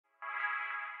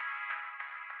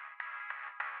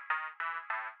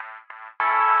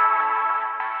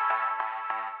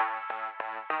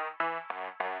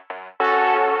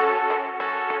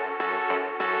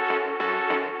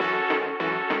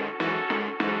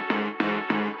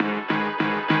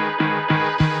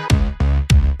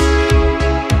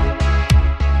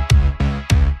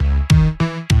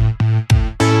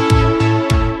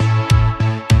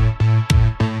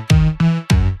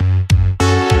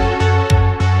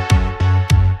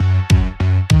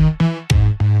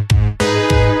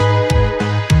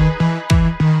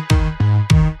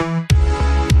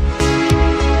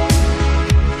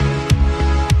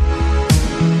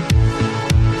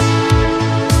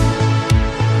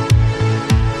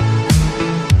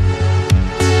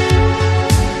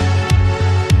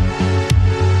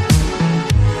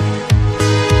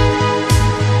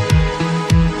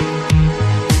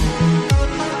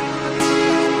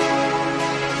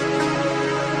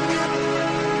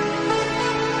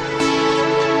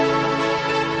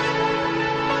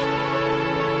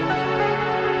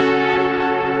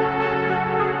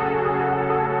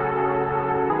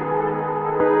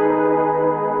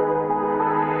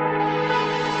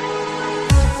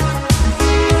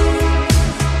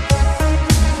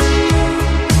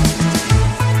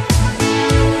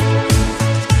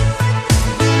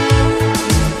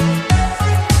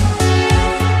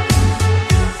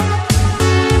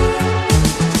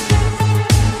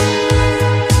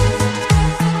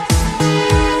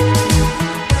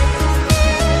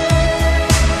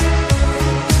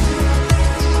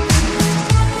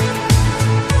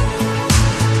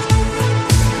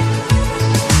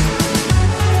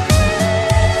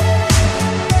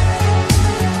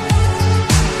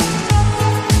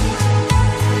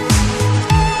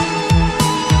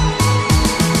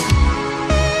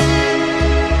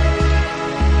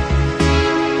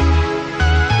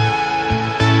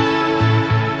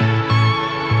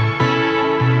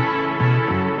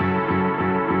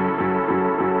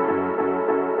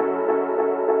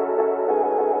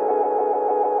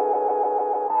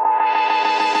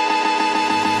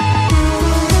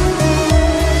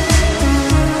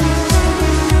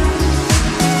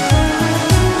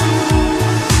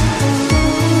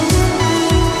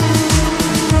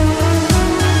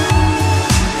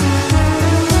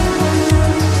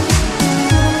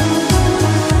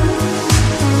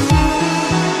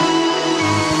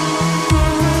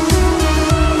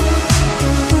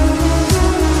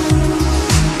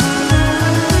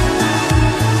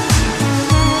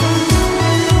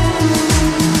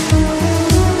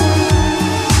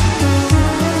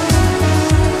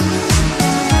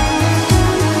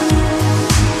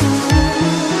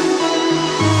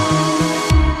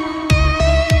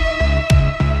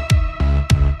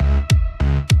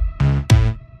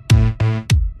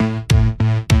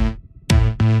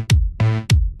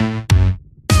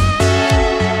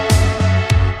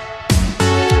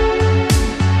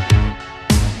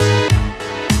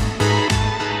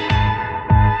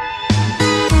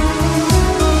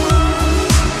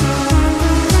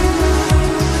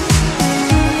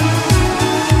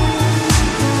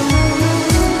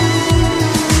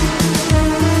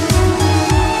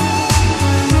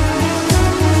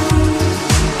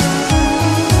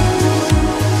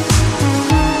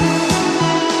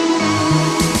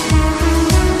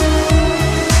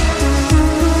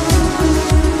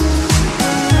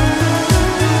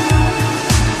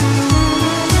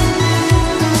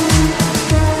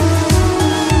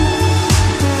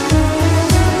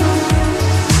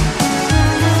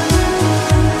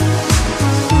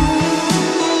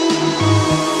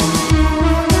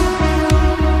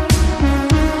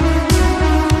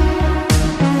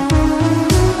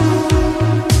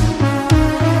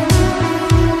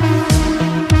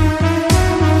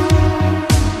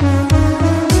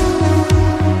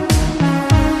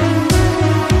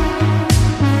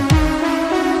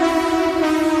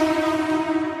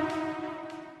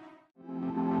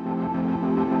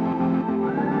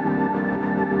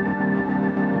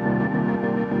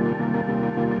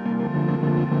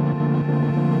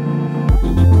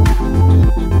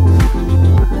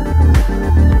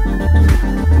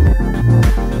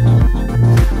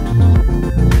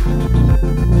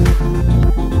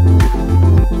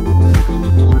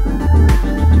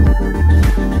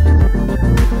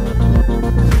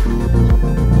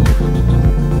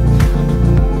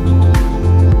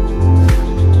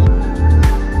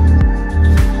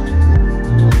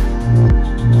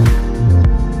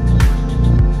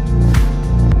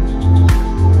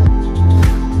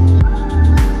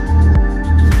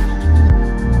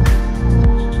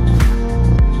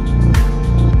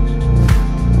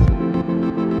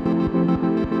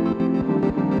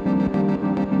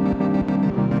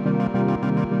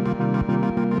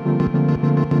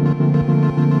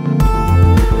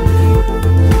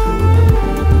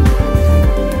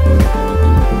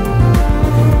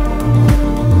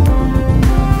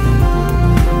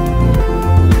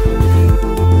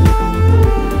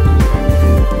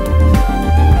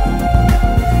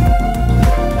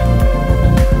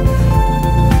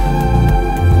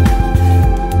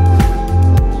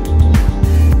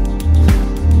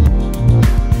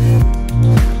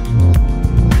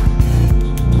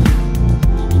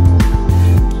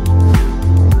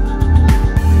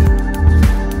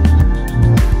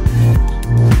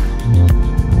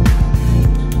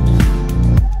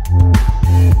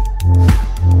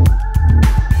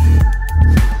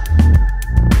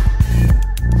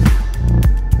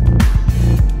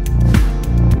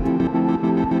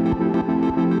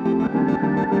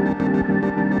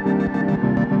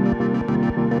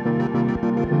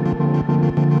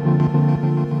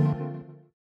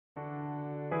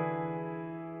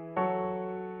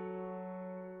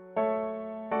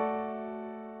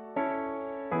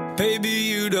Baby,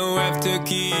 you don't have to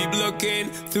keep looking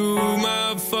through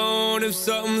my phone if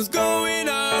something's going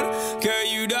on. Girl,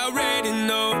 you'd already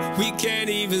know. We can't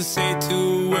even say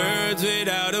two words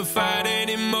without a fight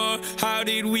anymore. How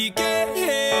did we get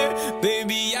here?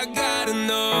 Baby, I gotta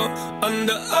know. On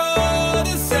the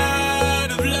other side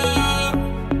of love,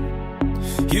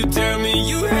 you tell me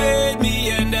you hate me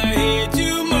and I hate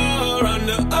you more. On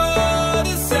the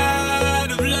other side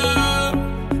of love,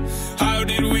 how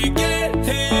did we get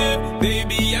here?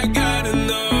 Baby, I gotta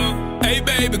know. Hey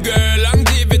baby girl,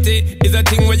 longevity is a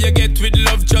thing where you get with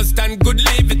love, trust and good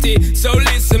liberty. So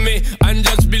listen me and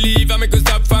just believe I make us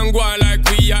stop and go on like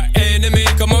we are enemy.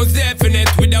 Come out definite,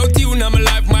 without you now my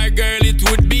life, my girl, it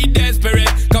would be desperate.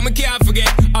 Come and can't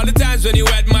forget all the times when you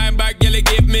had my back, girl, you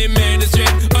give me ministry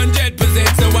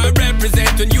 100%. So I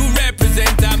represent when you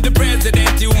represent. I'm the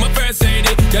president, you my first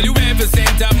lady. Girl, you ever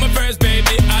sent, I'm my first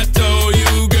baby. I told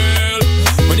you, girl,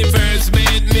 when you first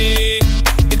met me,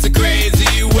 it's a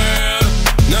crazy world,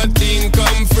 nothing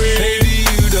come free. Baby,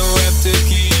 you don't have to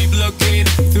keep looking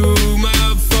through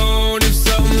my phone if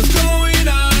something's going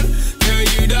on. Girl,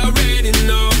 you'd already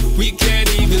know. We can't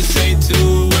even say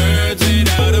two words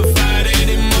without a fight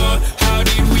anymore. How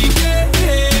did we get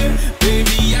here?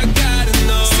 Baby, I gotta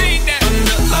know. Sing that. On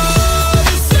the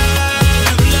other side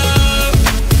of love,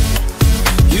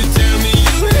 you tell me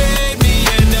you hate me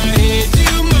and I hate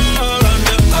you more. On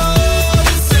the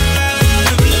other side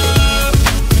of love,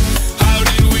 how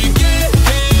did we get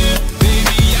here?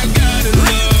 Baby, I gotta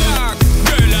know.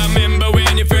 Girl, I remember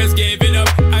when you first gave it up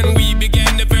and we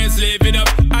began to first live it up.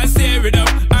 I stare it up,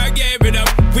 I gave it up.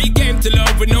 We came to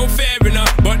love with no fair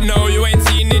enough, but now you ain't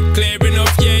seen it clear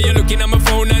enough. Yeah, you're looking at my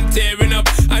phone and tearing up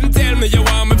and tell me you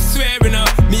want me swearing up.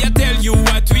 Me, I tell you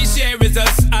what we share is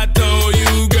us. I told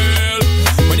you, girl,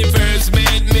 when you first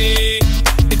met me,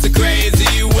 it's a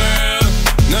crazy world,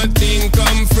 nothing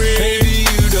come free. Baby,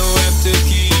 you don't have to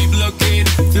keep